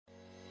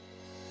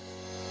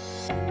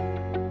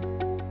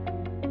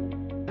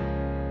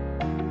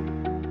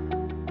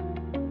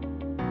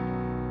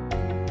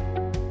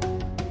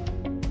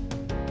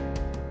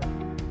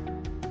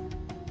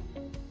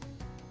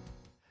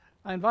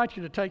I invite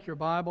you to take your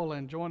Bible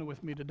and join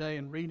with me today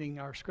in reading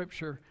our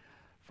scripture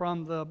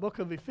from the book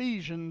of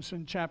Ephesians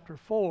in chapter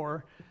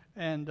 4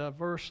 and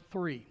verse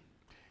 3.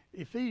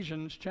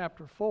 Ephesians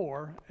chapter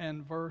 4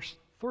 and verse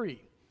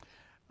 3.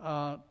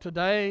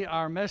 Today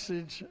our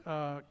message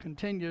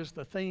continues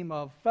the theme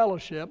of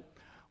fellowship,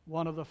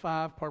 one of the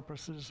 5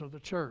 purposes of the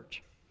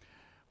church.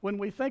 When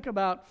we think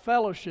about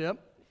fellowship,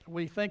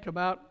 we think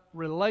about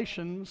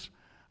relationships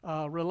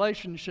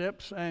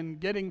and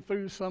getting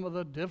through some of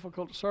the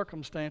difficult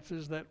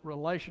circumstances that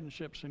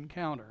relationships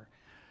encounter.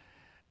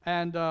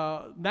 And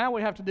now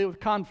we have to deal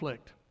with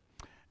conflict.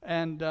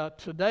 And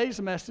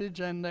today's message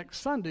and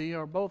next Sunday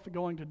are both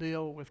going to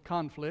deal with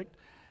conflict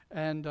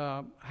and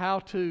how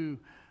to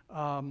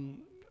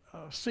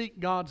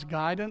seek God's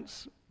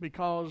guidance,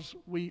 because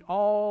we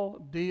all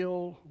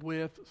deal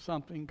with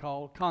something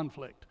called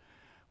conflict,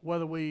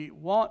 whether we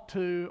want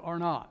to or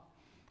not.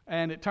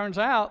 And it turns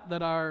out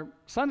that our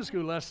Sunday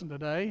school lesson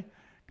today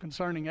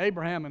concerning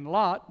Abraham and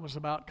Lot was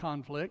about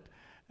conflict,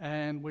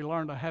 and we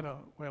learned we had a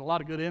lot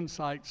of good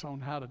insights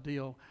on how to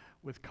deal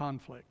with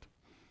conflict.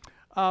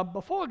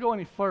 Before I go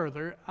any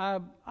further, I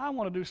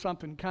want to do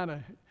something kind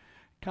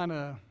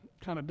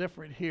of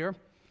different here.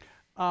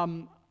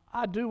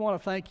 I do want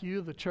to thank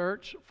you, the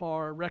church,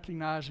 for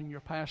recognizing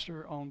your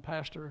pastor on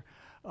Pastor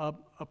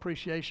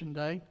Appreciation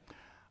Day.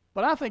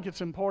 But I think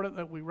it's important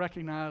that we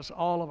recognize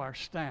all of our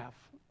staff.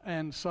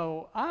 And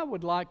so I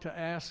would like to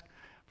ask,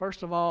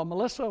 first of all,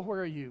 Melissa, where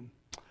are you?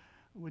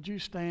 Would you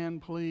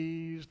stand,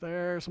 please?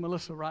 There's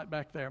Melissa right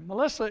back there.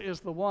 Melissa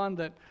is the one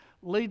that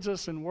leads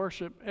us in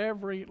worship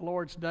every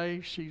Lord's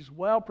Day. She's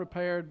well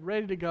prepared,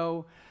 ready to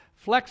go,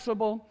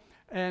 flexible,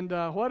 and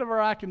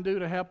whatever I can do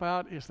to help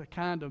out is the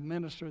kind of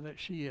minister that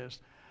she is.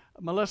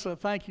 Melissa,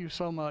 thank you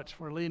so much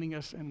for leading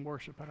us in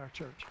worship at our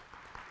church.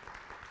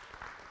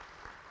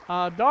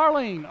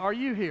 Darlene, are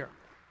you here?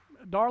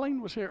 Darlene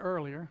was here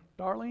earlier.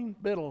 Darlene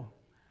Biddle.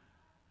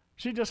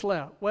 She just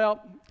left.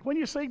 Well, when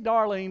you see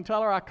Darlene,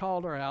 tell her I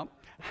called her out.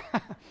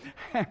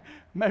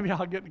 Maybe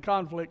I'll get in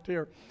conflict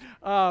here.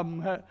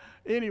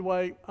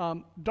 Anyway,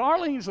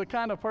 Darlene's the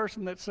kind of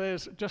person that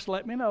says, just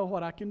let me know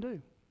what I can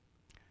do.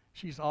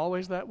 She's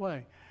always that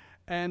way.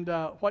 And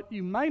what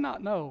you may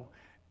not know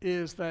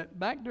is that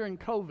back during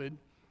COVID,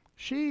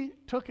 she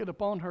took it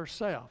upon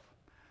herself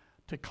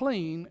to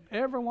clean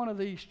every one of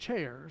these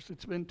chairs.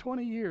 It's been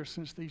 20 years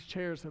since these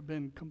chairs have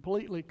been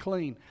completely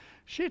clean.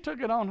 She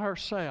took it on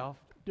herself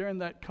during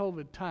that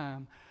COVID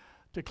time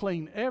to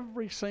clean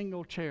every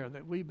single chair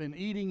that we've been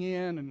eating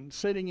in and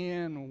sitting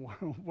in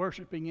and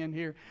worshiping in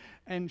here,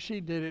 and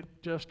she did it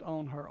just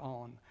on her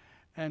own.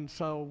 And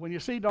so when you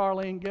see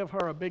Darlene, give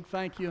her a big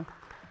thank you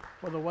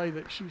for the way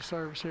that she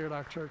serves here at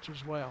our church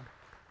as well.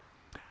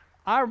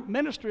 Our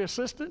ministry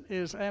assistant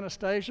is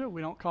Anastasia.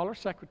 We don't call her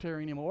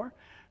secretary anymore.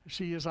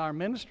 She is our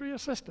ministry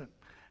assistant,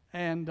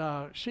 and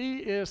she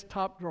is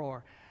top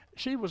drawer.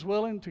 She was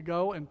willing to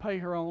go and pay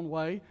her own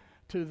way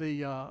to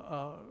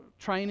the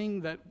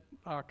training that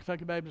our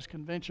Kentucky Baptist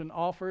Convention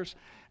offers,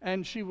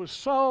 and she was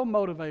so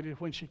motivated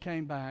when she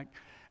came back,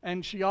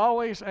 and she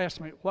always asked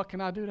me, what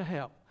can I do to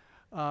help?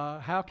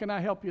 How can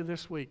I help you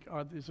this week?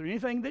 Is there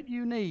anything that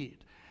you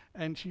need?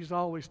 And she's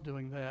always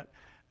doing that.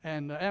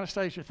 And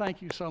Anastasia,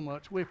 thank you so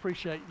much. We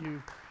appreciate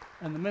you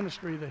and the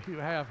ministry that you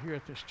have here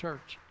at this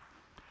church.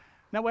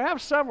 Now, we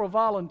have several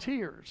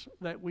volunteers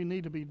that we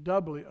need to be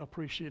doubly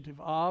appreciative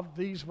of.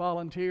 These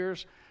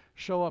volunteers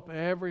show up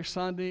every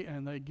Sunday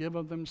and they give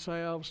of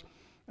themselves.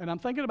 And I'm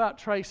thinking about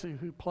Tracy,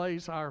 who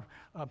plays our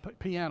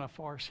piano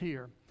for us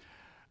here.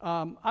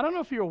 I don't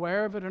know if you're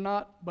aware of it or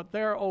not, but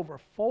there are over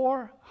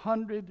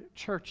 400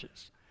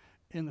 churches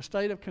in the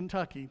state of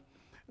Kentucky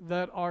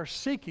that are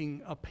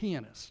seeking a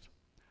pianist.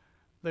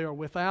 They are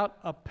without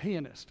a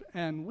pianist,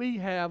 and we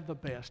have the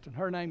best, and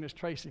her name is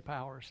Tracy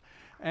Powers.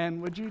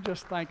 And would you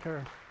just thank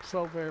her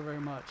so very, very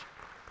much?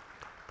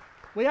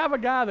 We have a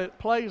guy that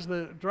plays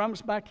the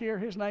drums back here.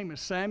 His name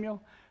is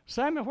Samuel.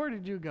 Samuel, where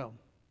did you go?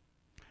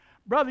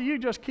 Brother, you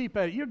just keep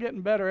at it. You're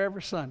getting better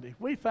every Sunday.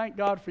 We thank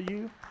God for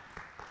you,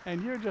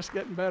 and you're just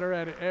getting better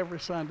at it every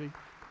Sunday.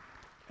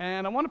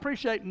 And I want to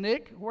appreciate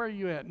Nick. Where are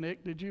you at,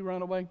 Nick? Did you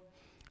run away?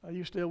 Are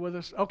you still with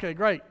us? Okay,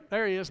 great.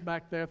 There he is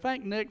back there.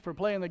 Thank Nick for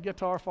playing the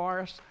guitar for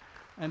us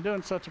and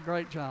doing such a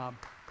great job.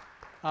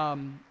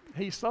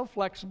 He's so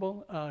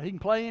flexible. He can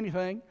play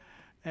anything.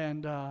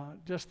 And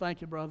just thank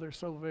you, brother,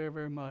 so very,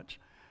 very much.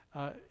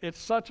 It's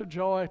such a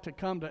joy to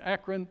come to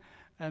Akron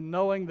and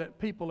knowing that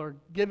people are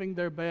giving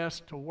their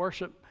best to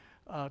worship,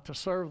 to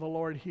serve the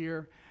Lord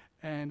here.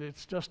 And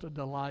it's just a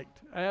delight,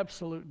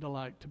 absolute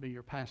delight to be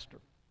your pastor.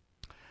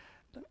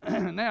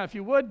 Now, if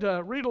you would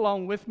read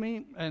along with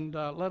me and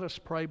let us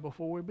pray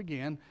before we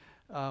begin.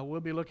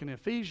 We'll be looking at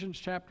Ephesians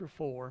chapter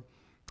 4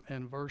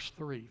 and verse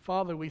 3.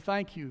 Father, we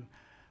thank you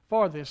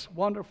for this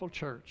wonderful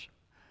church.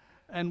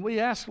 And we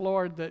ask,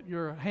 Lord, that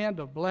your hand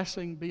of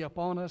blessing be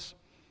upon us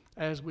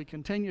as we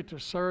continue to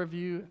serve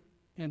you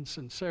in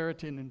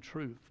sincerity and in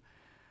truth.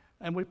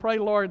 And we pray,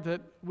 Lord,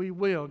 that we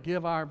will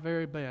give our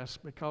very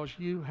best because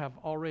you have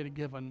already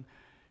given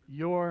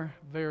your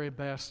very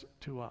best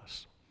to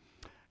us.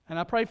 And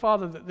I pray,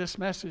 Father, that this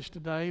message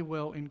today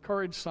will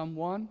encourage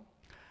someone,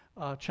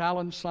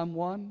 challenge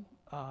someone.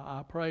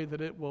 I pray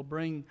that it will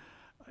bring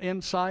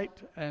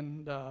insight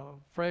and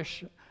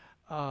fresh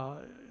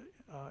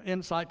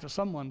insight to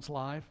someone's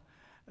life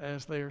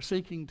as they are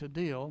seeking to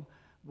deal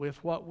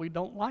with what we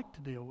don't like to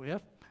deal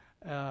with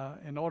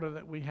in order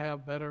that we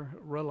have better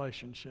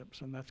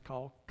relationships, and that's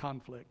called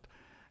conflict.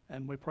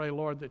 And we pray,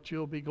 Lord, that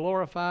you'll be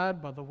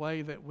glorified by the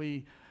way that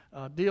we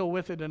deal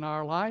with it in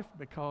our life,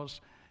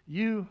 because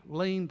you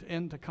leaned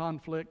into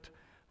conflict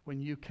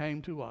when you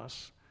came to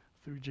us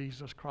through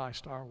Jesus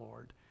Christ our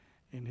Lord.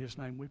 In his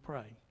name we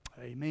pray.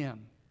 Amen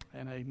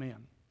and amen.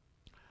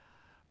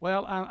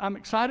 Well, I'm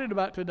excited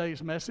about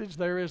today's message.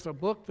 There is a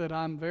book that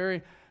I'm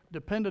very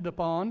dependent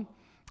upon,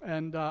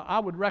 and I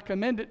would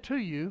recommend it to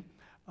you.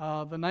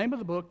 The name of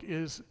the book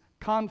is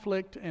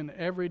Conflict in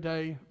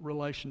Everyday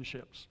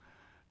Relationships.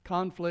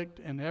 Conflict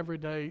in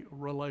Everyday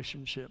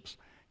Relationships.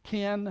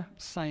 Ken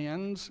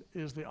Sands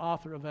is the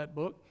author of that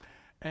book,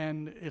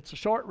 and it's a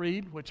short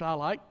read, which I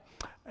like,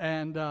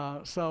 and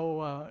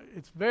so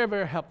it's very,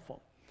 very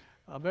helpful.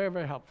 Very,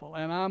 very helpful.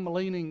 And I'm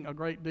leaning a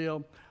great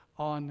deal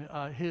on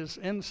his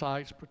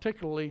insights,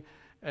 particularly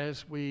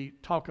as we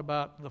talk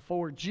about the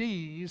 4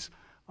 G's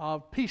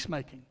of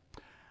peacemaking.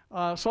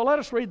 So let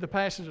us read the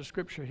passage of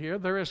Scripture here.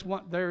 Be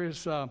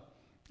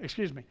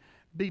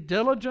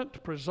diligent to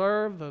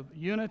preserve the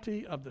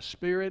unity of the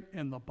Spirit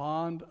in the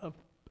bond of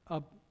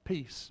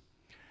peace.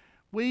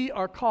 We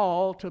are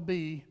called to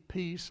be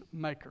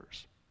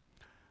peacemakers.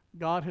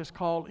 God has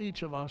called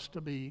each of us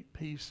to be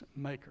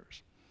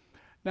peacemakers.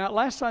 Now,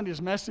 last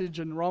Sunday's message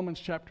in Romans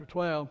chapter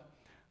 12,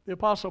 the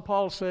Apostle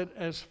Paul said,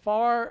 as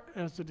far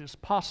as it is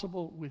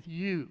possible with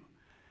you,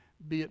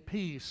 be at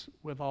peace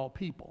with all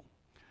people.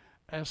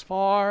 As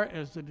far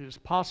as it is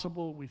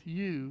possible with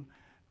you,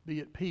 be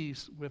at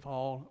peace with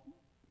all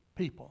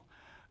people.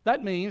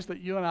 That means that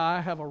you and I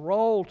have a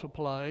role to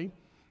play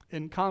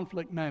in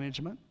conflict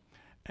management.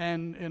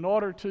 And in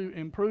order to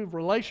improve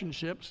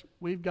relationships,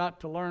 we've got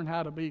to learn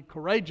how to be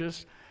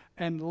courageous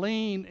and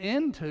lean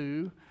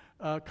into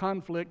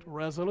conflict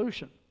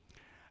resolution.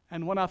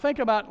 And when I think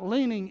about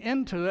leaning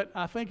into it,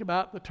 I think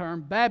about the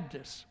term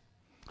Baptist.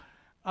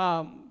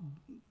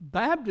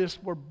 Baptists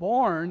were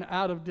born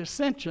out of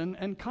dissension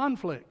and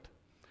conflict.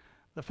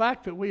 The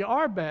fact that we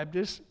are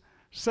Baptists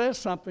says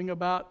something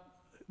about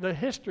the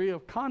history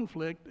of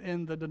conflict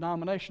in the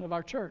denomination of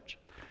our church.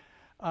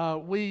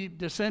 We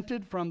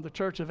dissented from the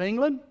Church of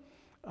England.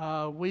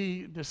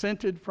 We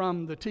dissented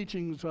from the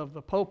teachings of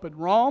the Pope in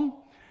Rome.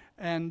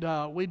 And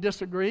we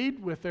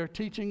disagreed with their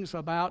teachings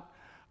about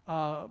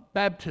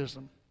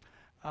baptism,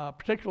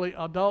 particularly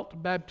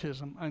adult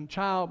baptism and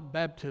child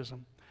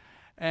baptism.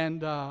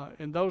 And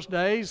in those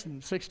days, in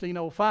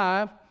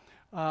 1605,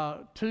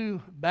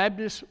 2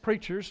 Baptist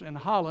preachers in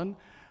Holland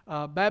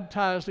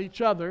baptized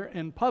each other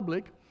in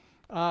public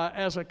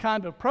as a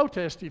kind of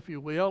protest, if you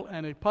will,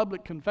 and a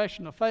public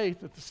confession of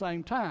faith at the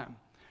same time.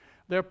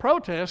 Their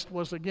protest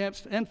was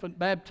against infant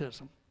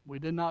baptism. We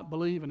did not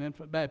believe in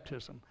infant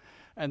baptism.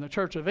 And the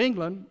Church of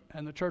England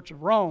and the Church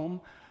of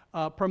Rome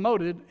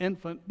promoted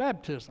infant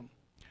baptism.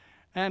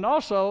 And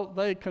also,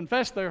 they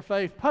confessed their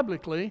faith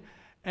publicly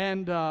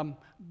and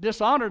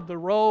dishonored the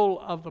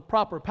role of the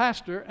proper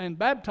pastor and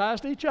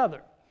baptized each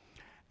other.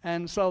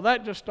 And so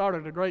that just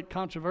started a great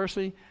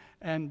controversy,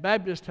 and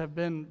Baptists have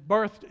been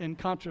birthed in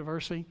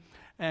controversy.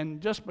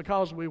 And just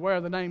because we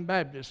wear the name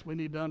Baptist, we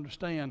need to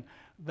understand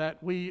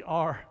that we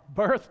are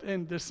birthed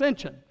in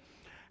dissension.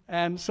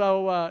 And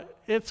so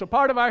it's a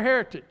part of our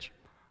heritage.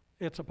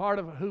 It's a part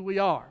of who we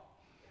are.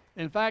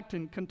 In fact,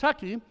 in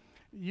Kentucky,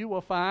 you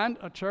will find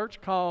a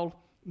church called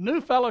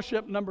New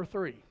Fellowship Number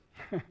 3.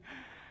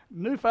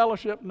 New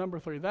Fellowship Number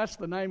 3. That's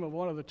the name of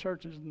one of the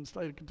churches in the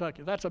state of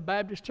Kentucky. That's a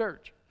Baptist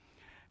church.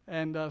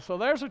 And so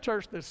there's a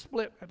church that's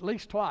split at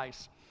least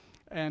twice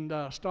and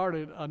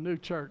started a new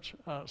church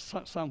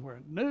somewhere.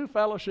 New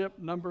Fellowship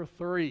Number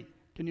 3.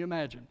 Can you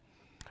imagine?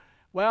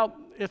 Well,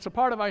 it's a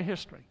part of our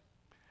history.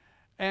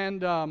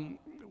 And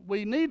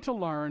we need to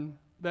learn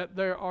that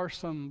there are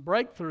some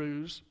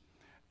breakthroughs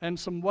and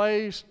some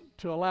ways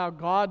to allow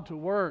God to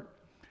work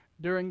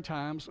during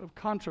times of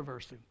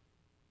controversy.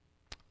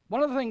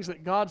 One of the things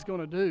that God's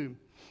going to do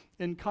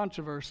in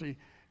controversy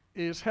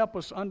is help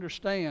us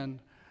understand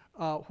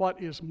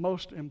what is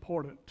most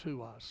important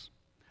to us.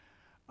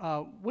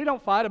 We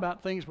don't fight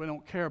about things we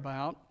don't care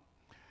about.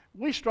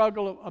 We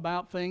struggle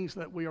about things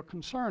that we are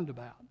concerned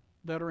about,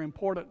 that are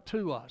important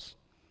to us.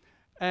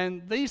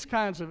 And these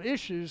kinds of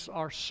issues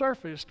are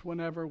surfaced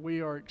whenever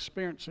we are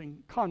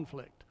experiencing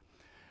conflict.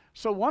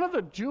 So one of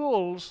the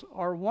jewels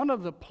or one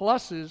of the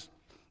pluses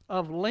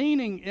of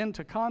leaning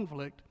into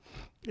conflict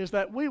is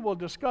that we will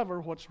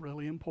discover what's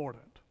really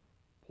important.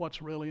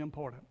 What's really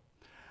important.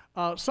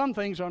 Some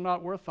things are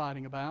not worth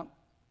fighting about.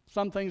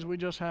 Some things we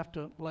just have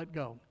to let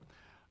go.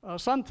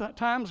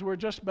 Sometimes we're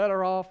just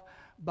better off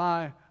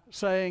by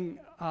saying,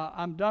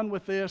 I'm done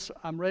with this,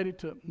 I'm ready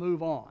to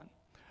move on.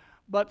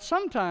 But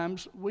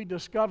sometimes we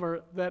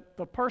discover that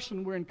the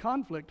person we're in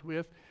conflict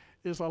with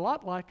is a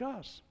lot like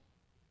us,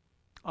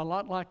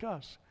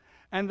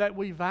 and that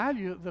we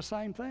value the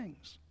same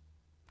things.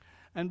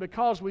 And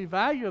because we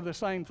value the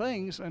same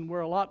things and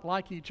we're a lot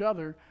like each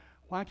other,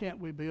 why can't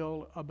we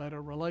build a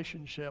better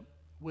relationship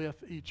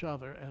with each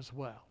other as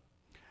well?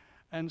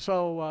 And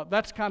so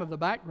that's kind of the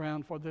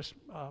background for this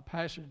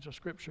passage of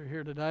Scripture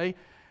here today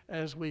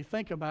as we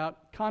think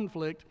about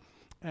conflict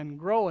and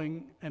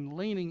growing and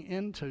leaning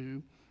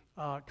into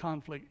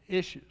conflict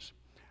issues.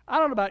 I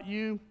don't know about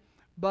you,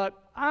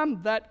 but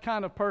I'm that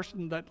kind of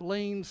person that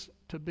leans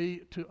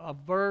to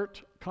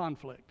avert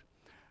conflict.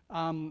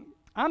 I'm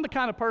the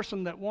kind of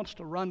person that wants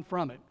to run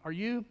from it. Are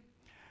you?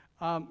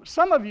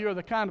 Some of you are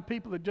the kind of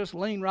people that just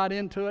lean right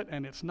into it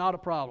and it's not a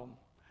problem.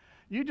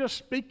 You just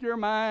speak your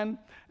mind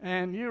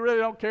and you really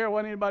don't care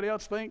what anybody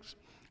else thinks,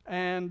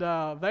 and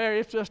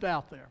it's just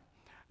out there.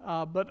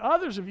 But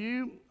others of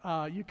you,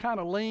 you kind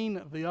of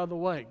lean the other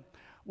way.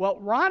 Well,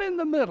 right in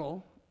the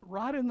middle,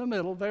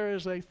 there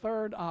is a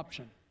third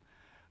option.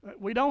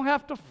 We don't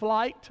have to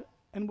flight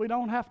and we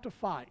don't have to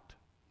fight.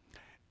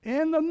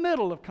 In the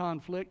middle of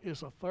conflict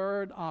is a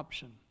third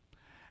option,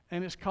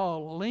 and it's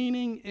called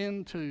leaning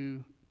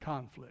into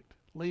conflict.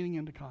 Leaning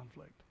into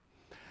conflict.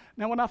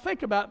 Now, when I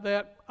think about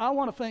that, I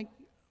want to think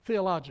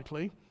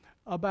theologically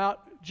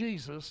about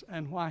Jesus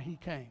and why he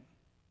came.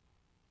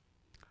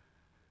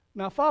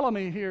 Now, follow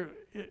me here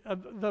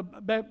the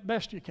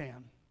best you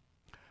can.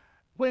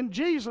 When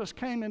Jesus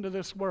came into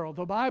this world,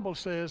 the Bible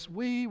says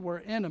we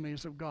were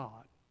enemies of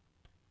God.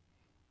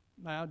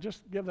 Now,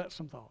 just give that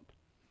some thought.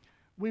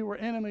 We were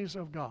enemies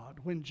of God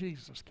when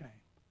Jesus came.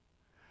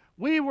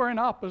 We were in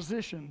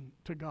opposition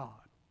to God.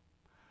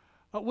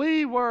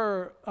 We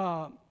were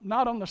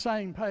not on the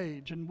same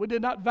page, and we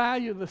did not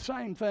value the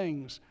same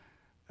things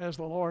as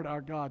the Lord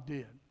our God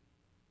did.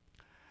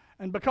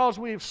 And because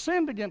we've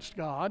sinned against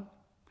God,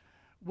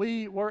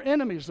 we were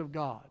enemies of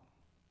God.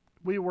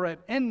 We were at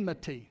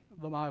enmity,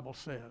 the Bible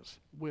says,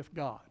 with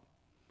God.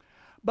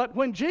 But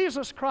when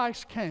Jesus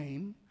Christ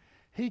came,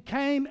 he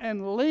came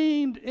and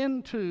leaned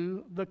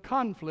into the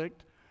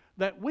conflict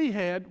that we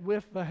had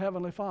with the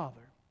Heavenly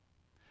Father.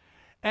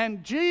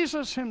 And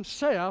Jesus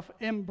himself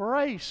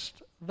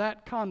embraced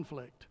that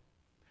conflict.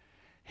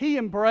 He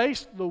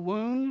embraced the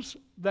wounds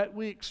that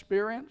we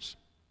experience.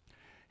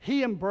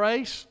 He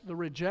embraced the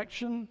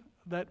rejection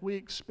that we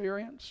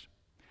experience.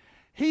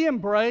 He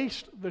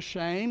embraced the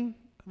shame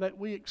that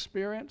we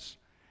experience.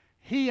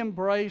 He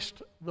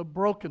embraced the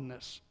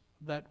brokenness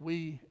that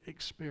we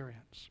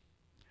experience.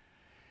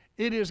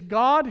 It is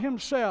God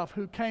himself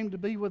who came to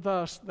be with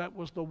us that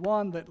was the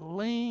one that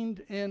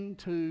leaned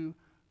into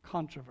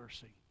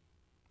controversy.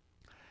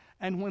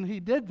 And when he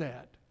did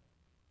that,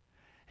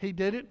 he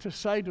did it to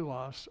say to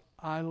us,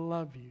 I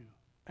love you,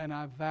 and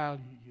I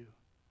value you,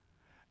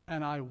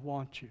 and I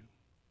want you.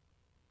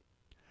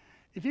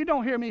 If you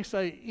don't hear me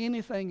say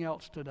anything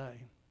else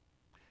today,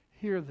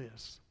 hear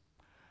this.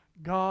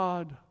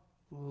 God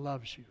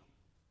loves you.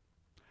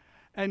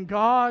 And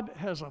God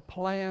has a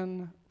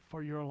plan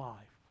for your life.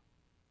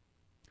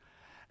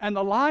 And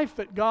the life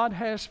that God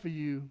has for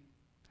you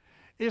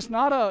is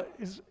not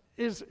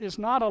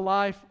a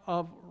life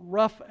of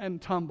rough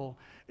and tumble.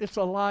 It's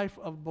a life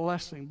of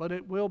blessing, but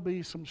it will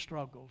be some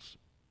struggles.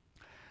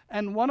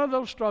 And one of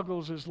those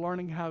struggles is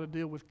learning how to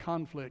deal with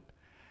conflict.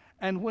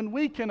 And when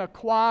we can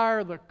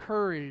acquire the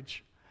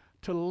courage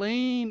to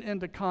lean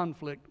into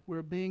conflict,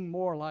 we're being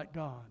more like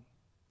God.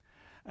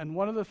 And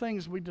one of the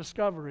things we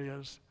discover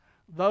is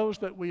those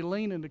that we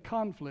lean into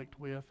conflict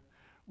with,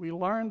 we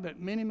learn that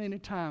many, many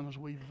times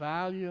we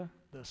value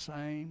the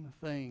same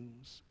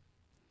things.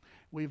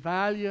 We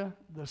value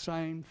the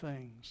same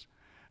things.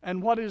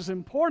 And what is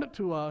important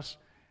to us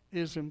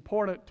is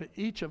important to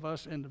each of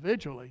us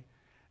individually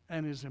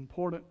and is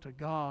important to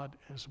God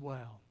as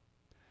well.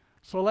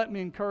 So let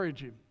me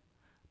encourage you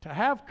to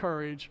have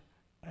courage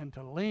and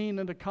to lean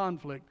into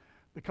conflict,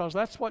 because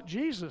that's what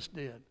Jesus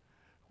did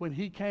when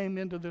he came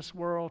into this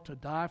world to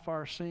die for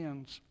our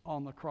sins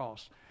on the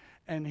cross.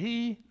 And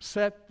he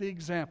set the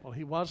example.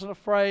 He wasn't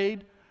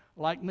afraid,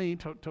 like me,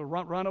 to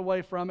run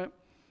away from it.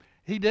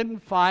 He didn't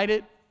fight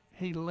it.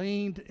 He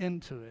leaned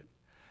into it,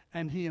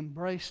 and he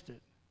embraced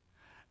it.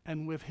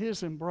 And with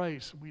his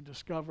embrace, we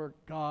discover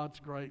God's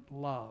great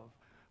love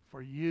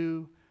for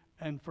you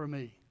and for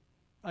me.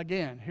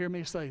 Again, hear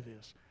me say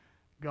this.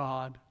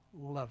 God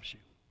loves you.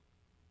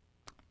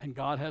 And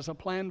God has a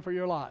plan for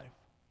your life.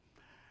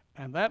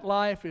 And that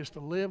life is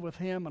to live with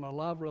him in a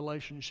love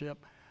relationship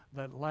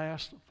that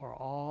lasts for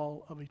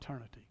all of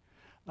eternity.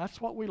 That's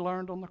what we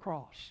learned on the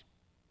cross.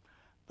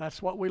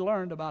 That's what we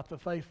learned about the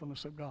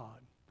faithfulness of God.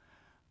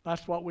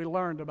 That's what we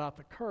learned about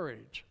the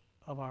courage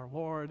of our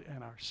Lord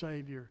and our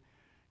Savior,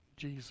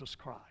 Jesus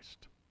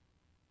Christ.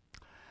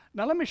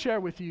 Now let me share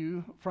with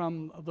you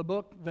from the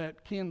book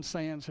that Ken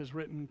Sands has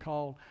written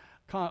called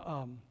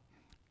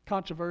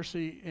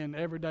Controversy in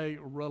Everyday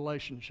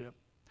Relationship.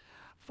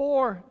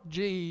 4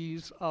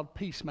 G's of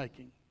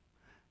peacemaking.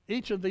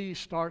 Each of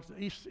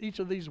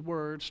these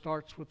words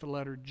starts with the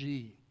letter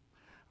G.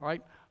 All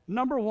right?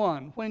 Number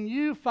one, when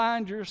you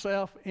find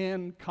yourself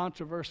in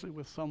controversy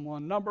with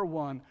someone, number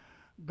one,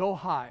 go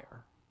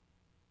higher.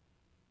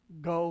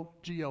 Go,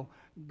 G-O,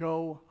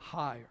 go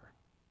higher.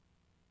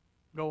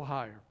 Go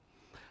higher.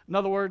 In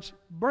other words,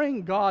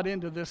 bring God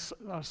into this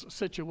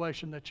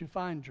situation that you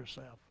find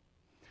yourself.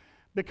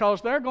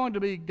 Because there are going to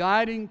be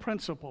guiding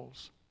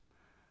principles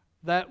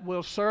that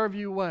will serve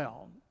you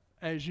well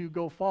as you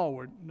go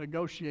forward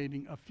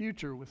negotiating a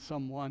future with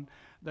someone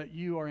that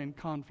you are in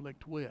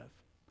conflict with.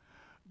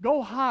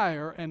 Go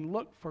higher and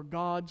look for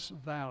God's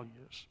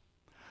values.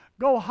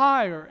 Go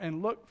higher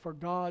and look for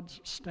God's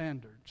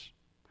standards.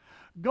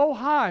 Go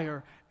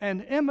higher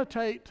and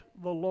imitate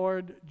the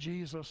Lord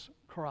Jesus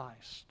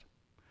Christ.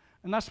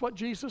 And that's what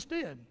Jesus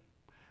did.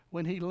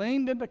 When he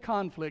leaned into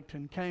conflict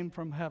and came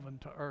from heaven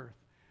to earth,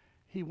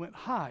 he went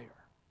higher.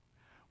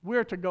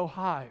 We're to go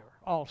higher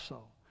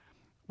also.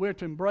 We're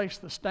to embrace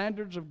the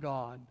standards of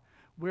God.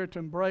 We're to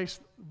embrace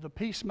the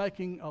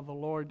peacemaking of the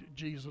Lord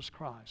Jesus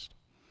Christ.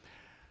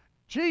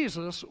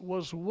 Jesus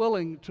was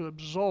willing to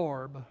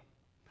absorb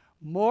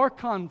more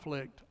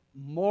conflict,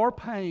 more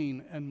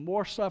pain, and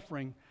more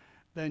suffering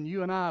than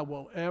you and I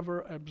will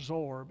ever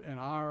absorb in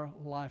our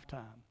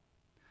lifetime.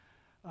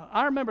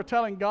 I remember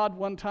telling God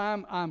one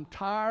time, I'm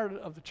tired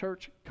of the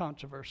church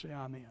controversy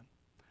I'm in.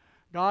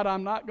 God,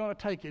 I'm not going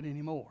to take it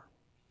anymore.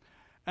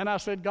 And I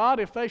said, God,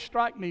 if they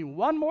strike me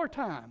one more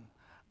time,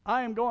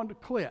 I am going to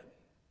quit.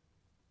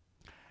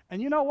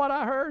 And you know what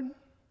I heard?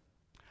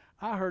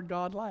 I heard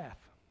God laugh.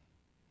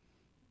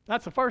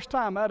 That's the first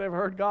time I'd ever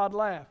heard God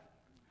laugh.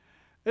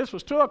 This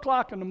was 2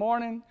 o'clock in the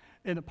morning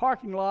in the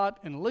parking lot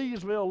in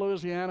Leesville,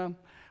 Louisiana,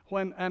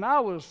 and I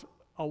was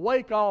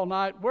awake all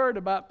night, worried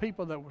about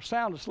people that were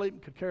sound asleep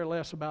and could care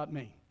less about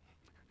me.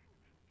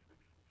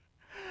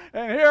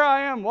 And here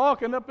I am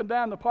walking up and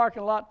down the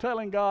parking lot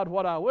telling God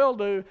what I will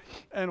do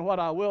and what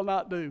I will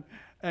not do.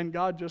 And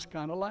God just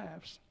kind of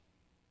laughs.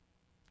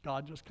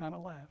 God just kind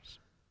of laughs.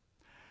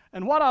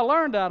 And what I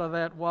learned out of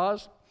that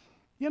was,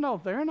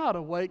 they're not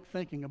awake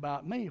thinking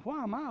about me.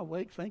 Why am I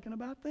awake thinking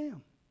about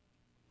them?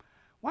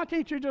 Why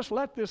can't you just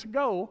let this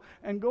go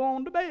and go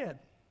on to bed?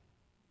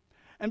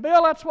 And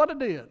Bill, that's what I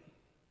did.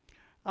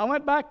 I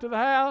went back to the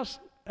house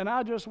and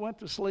I just went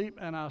to sleep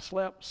and I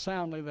slept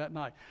soundly that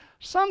night.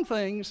 Some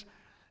things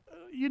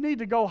you need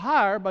to go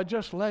higher by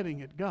just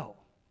letting it go.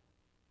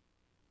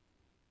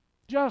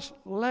 Just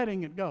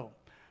letting it go.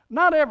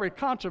 Not every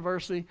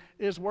controversy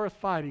is worth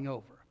fighting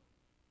over.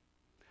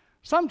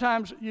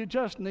 Sometimes you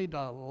just need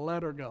to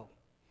let her go.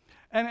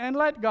 And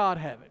let God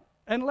have it.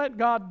 And let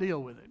God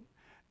deal with it.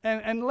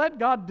 And let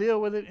God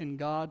deal with it in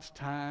God's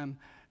time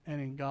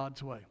and in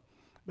God's way.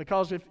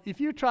 Because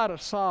if you try to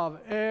solve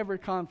every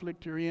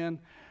conflict you're in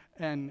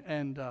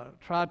and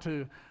try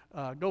to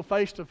go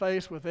face to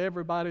face with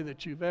everybody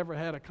that you've ever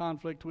had a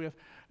conflict with,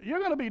 you're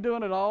going to be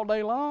doing it all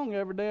day long,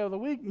 every day of the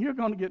week, and you're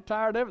going to get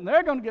tired of it, and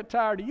they're going to get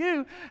tired of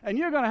you, and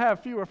you're going to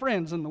have fewer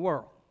friends in the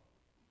world.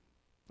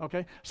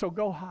 Okay? So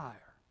go higher.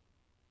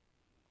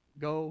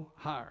 Go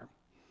higher.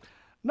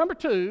 Number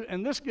 2,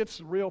 and this gets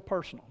real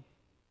personal.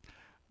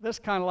 This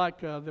kind of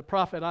like the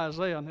prophet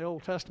Isaiah in the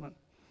Old Testament.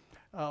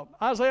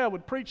 Isaiah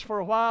would preach for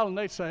a while, and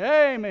they'd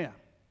say, Amen.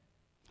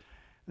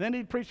 Then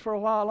he'd preach for a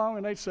while longer,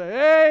 and they'd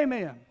say,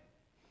 Amen.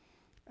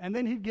 And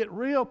then he'd get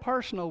real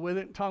personal with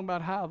it and talk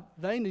about how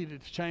they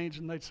needed to change,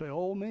 and they'd say,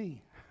 oh,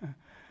 me.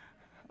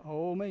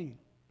 Oh, me.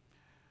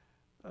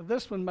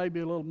 This one may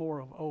be a little more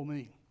of oh,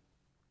 me.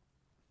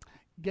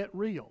 Get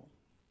real.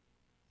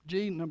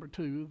 G, number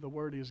 2, the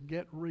word is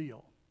get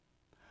real.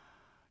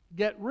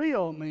 Get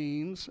real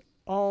means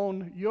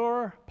own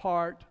your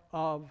part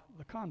of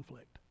the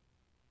conflict.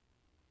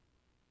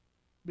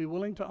 Be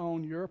willing to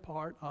own your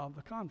part of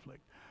the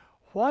conflict.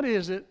 What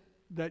is it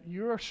that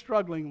you're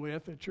struggling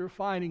with, that you're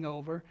fighting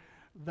over,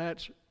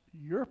 that's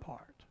your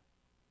part?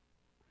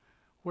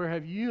 Where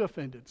have you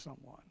offended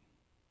someone?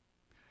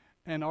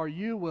 And are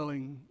you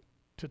willing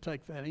to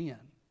take that in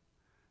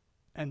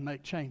and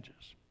make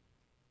changes?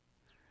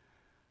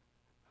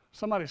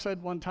 Somebody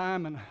said one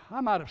time, and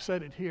I might have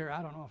said it here,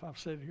 I don't know if I've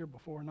said it here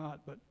before or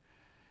not, but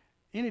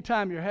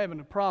anytime you're having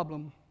a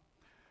problem,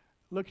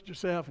 look at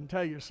yourself and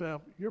tell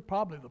yourself, you're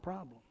probably the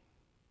problem.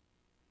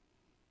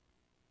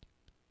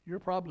 You're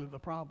probably the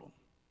problem.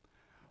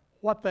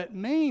 What that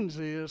means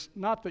is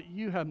not that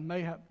you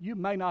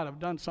may not have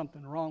done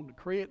something wrong to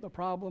create the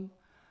problem,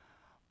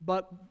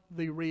 but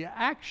the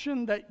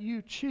reaction that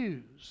you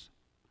choose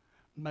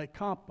may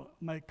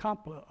complicate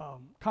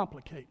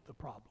the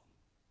problem.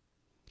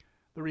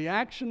 The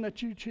reaction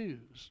that you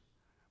choose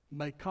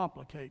may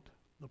complicate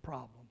the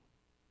problem.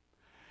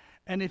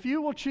 And if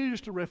you will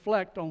choose to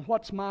reflect on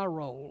what's my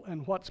role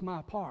and what's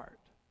my part,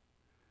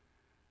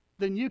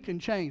 then you can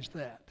change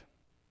that.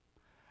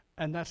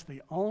 And that's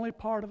the only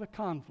part of the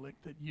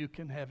conflict that you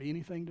can have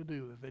anything to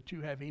do with, that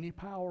you have any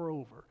power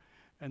over,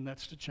 and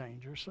that's to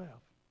change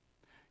yourself.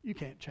 You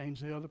can't change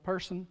the other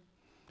person.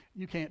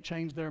 You can't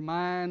change their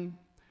mind.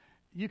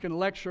 You can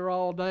lecture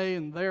all day,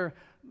 and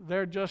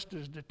they're just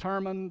as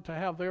determined to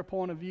have their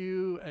point of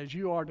view as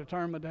you are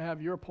determined to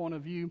have your point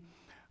of view,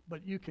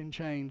 but you can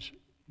change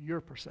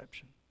your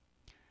perception.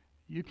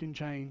 You can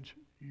change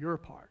your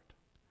part.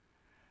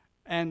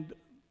 And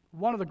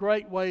one of the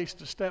great ways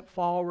to step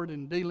forward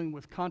in dealing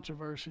with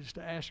controversy is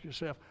to ask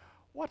yourself,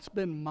 what's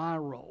been my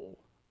role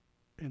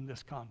in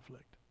this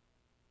conflict?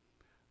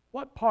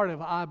 What part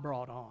have I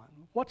brought on?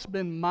 What's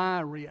been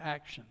my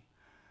reaction?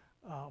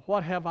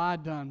 What have I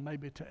done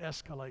maybe to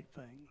escalate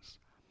things?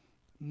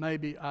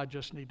 Maybe I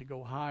just need to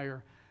go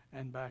higher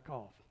and back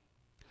off.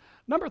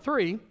 Number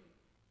 3,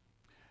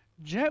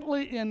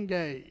 gently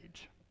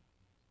engage.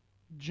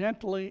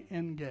 Gently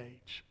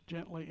engage.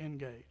 Gently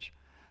engage.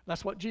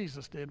 That's what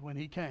Jesus did when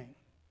he came.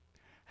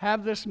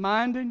 Have this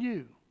mind in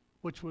you,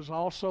 which was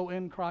also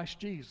in Christ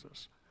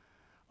Jesus.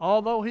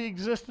 Although he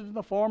existed in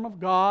the form of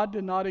God,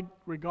 did not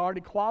regard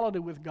equality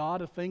with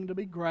God a thing to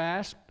be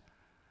grasped,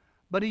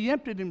 but he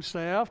emptied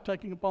himself,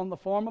 taking upon the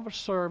form of a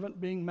servant,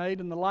 being made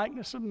in the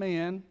likeness of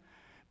men,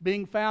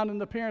 being found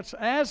in appearance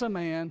as a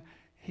man,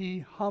 he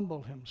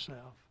humbled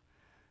himself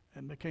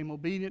and became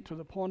obedient to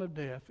the point of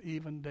death,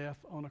 even death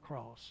on a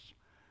cross.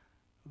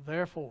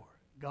 Therefore,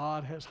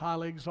 God has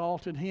highly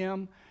exalted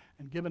him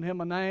and given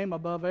him a name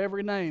above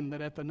every name,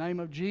 that at the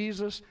name of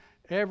Jesus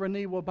every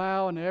knee will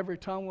bow and every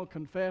tongue will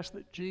confess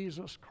that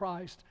Jesus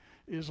Christ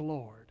is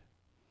Lord.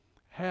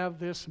 Have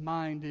this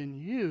mind in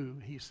you,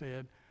 he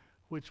said,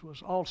 which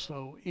was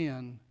also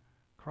in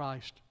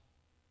Christ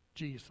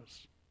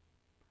Jesus.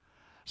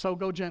 So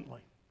go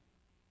gently.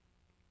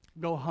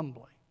 Go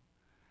humbly.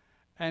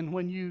 And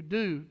when you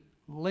do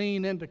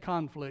lean into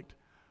conflict,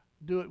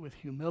 do it with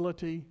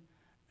humility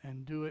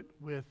and do it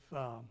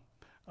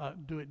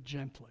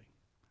gently.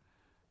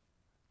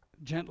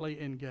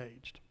 Gently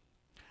engaged.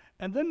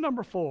 And then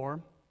number 4,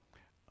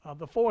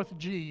 the 4th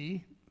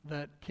G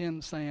that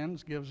Ken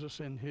Sands gives us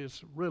in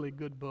his really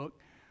good book,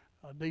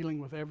 Dealing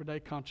with Everyday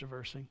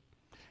Controversy.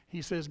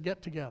 He says,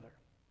 get together.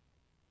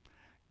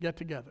 Get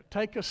together.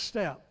 Take a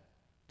step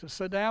to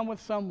sit down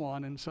with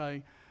someone and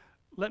say,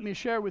 let me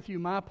share with you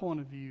my point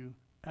of view,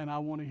 and I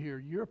want to hear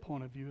your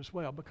point of view as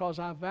well, because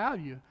I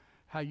value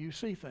how you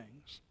see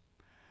things.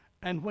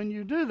 And when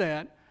you do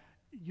that,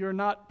 you're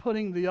not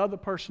putting the other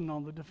person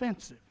on the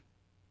defensive.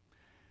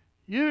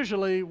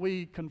 Usually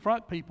we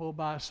confront people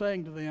by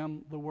saying to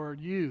them the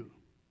word you.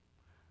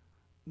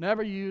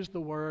 Never use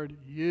the word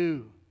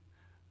you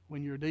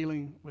when you're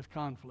dealing with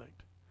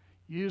conflict.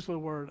 Use the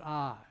word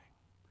I.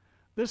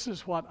 This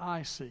is what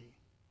I see.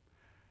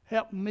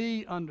 Help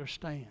me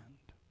understand.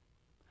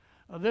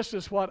 This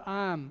is what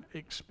I'm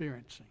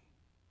experiencing.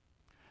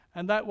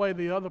 And that way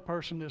the other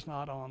person is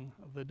not on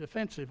the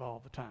defensive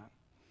all the time.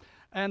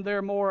 And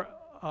they're more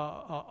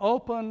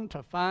open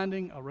to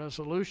finding a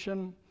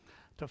resolution,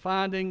 to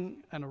finding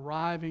and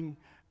arriving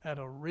at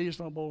a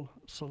reasonable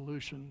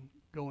solution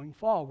going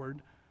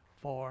forward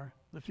for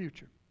the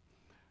future.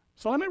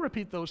 So let me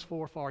repeat those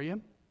 4 for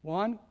you.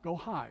 1, go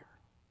higher.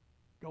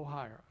 Go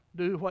higher.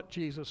 Do what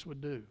Jesus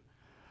would do.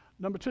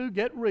 Number 2,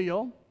 get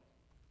real.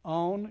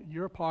 Own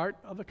your part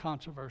of the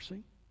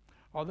controversy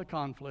or the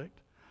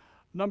conflict.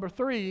 Number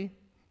 3,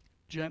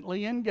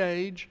 gently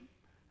engage.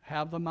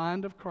 Have the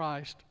mind of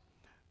Christ.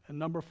 And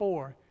number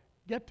 4,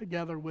 get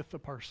together with the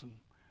person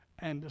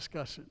and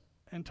discuss it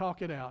and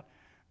talk it out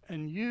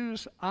and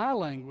use I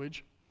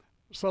language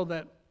so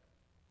that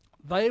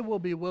they will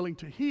be willing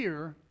to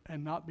hear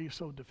and not be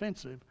so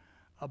defensive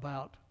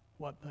about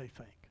what they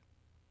think.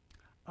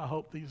 I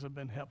hope these have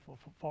been helpful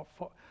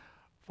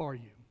for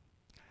you.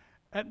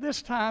 At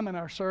this time in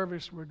our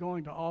service, we're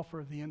going to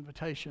offer the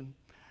invitation,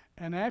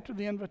 and after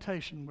the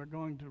invitation, we're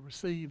going to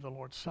receive the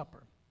Lord's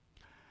Supper.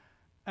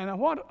 And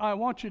what I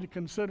want you to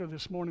consider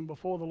this morning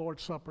before the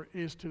Lord's Supper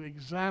is to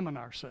examine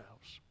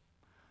ourselves.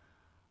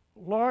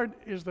 Lord,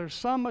 is there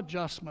some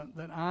adjustment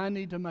that I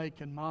need to make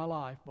in my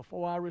life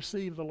before I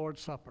receive the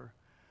Lord's Supper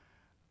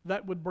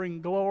that would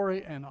bring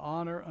glory and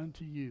honor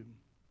unto you?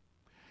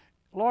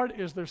 Lord,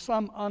 is there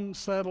some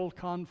unsettled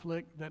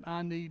conflict that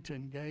I need to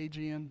engage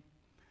in?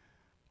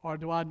 Or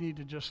do I need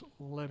to just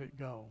let it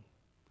go?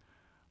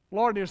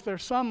 Lord, is there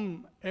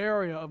some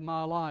area of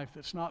my life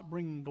that's not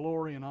bringing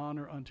glory and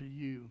honor unto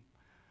you?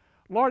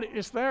 Lord,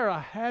 is there a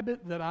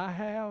habit that I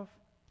have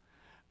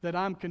that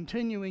I'm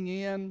continuing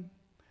in,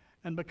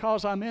 and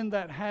because I'm in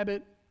that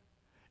habit,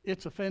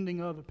 it's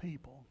offending other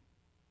people?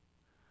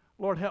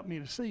 Lord, help me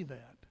to see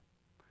that.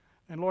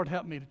 And Lord,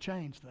 help me to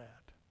change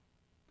that.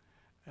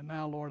 And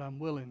now, Lord, I'm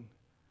willing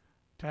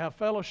to have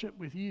fellowship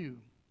with you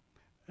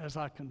as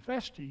I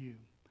confess to you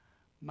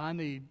my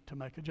need to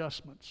make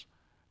adjustments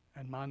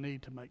and my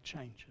need to make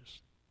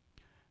changes.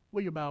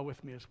 Will you bow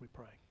with me as we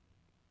pray?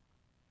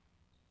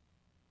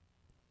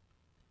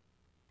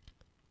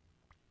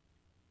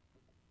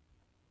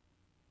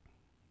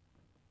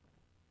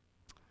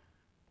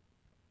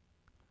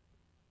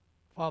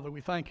 Father, we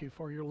thank you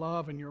for your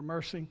love and your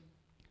mercy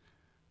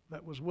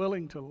that was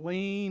willing to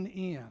lean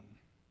in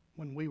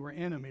when we were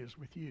enemies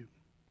with you.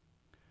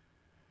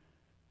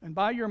 And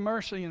by your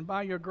mercy and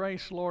by your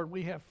grace, Lord,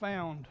 we have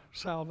found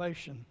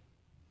salvation.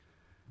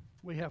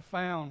 we have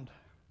found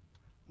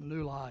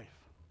new life.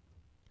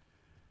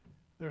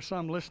 There's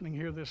some listening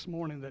here this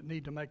morning that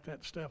need to make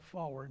that step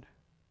forward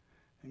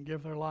and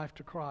give their life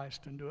to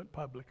Christ and do it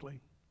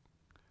publicly.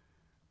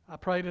 I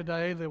pray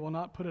today they will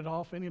not put it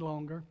off any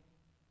longer,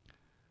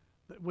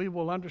 that we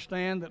will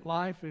understand that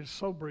life is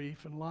so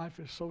brief and life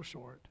is so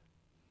short.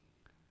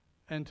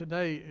 And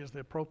today is the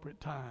appropriate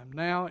time.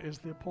 Now is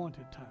the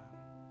appointed time.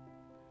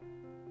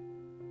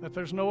 That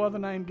there's no other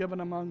name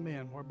given among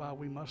men whereby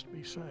we must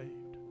be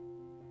saved.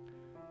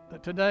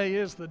 That today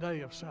is the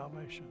day of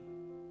salvation.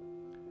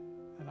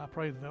 And I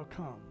pray that they'll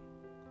come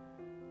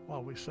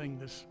while we sing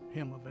this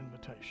hymn of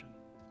invitation.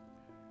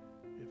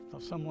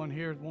 If someone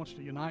here wants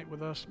to unite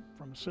with us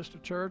from a sister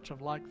church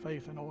of like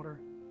faith and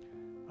order,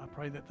 I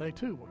pray that they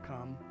too will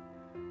come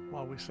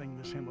while we sing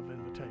this hymn of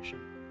invitation.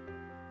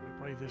 We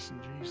pray this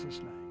in Jesus'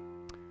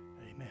 name.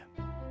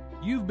 Amen.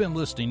 You've been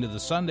listening to the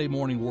Sunday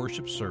morning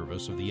worship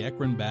service of the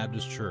Ekron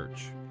Baptist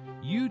Church.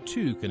 You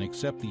too can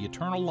accept the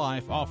eternal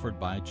life offered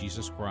by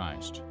Jesus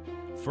Christ.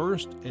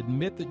 First,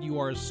 admit that you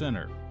are a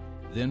sinner.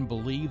 Then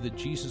believe that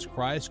Jesus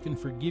Christ can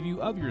forgive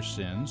you of your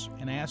sins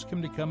and ask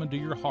Him to come into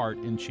your heart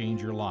and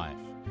change your life.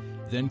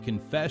 Then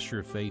confess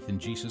your faith in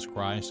Jesus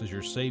Christ as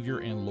your Savior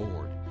and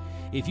Lord.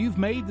 If you've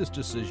made this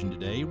decision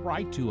today,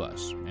 write to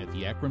us at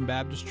the Ekron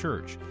Baptist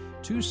Church,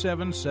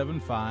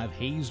 2775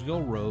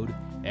 Hayesville Road,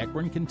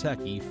 Ekron,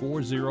 Kentucky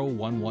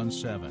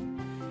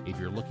 40117. If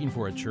you're looking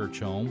for a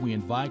church home, we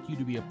invite you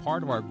to be a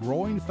part of our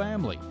growing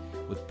family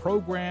with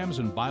programs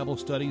and Bible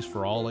studies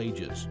for all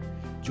ages.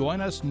 Join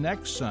us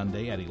next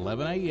Sunday at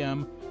 11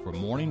 a.m. for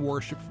morning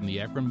worship from the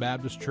Ekron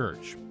Baptist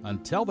Church.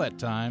 Until that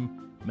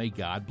time, may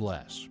God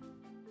bless.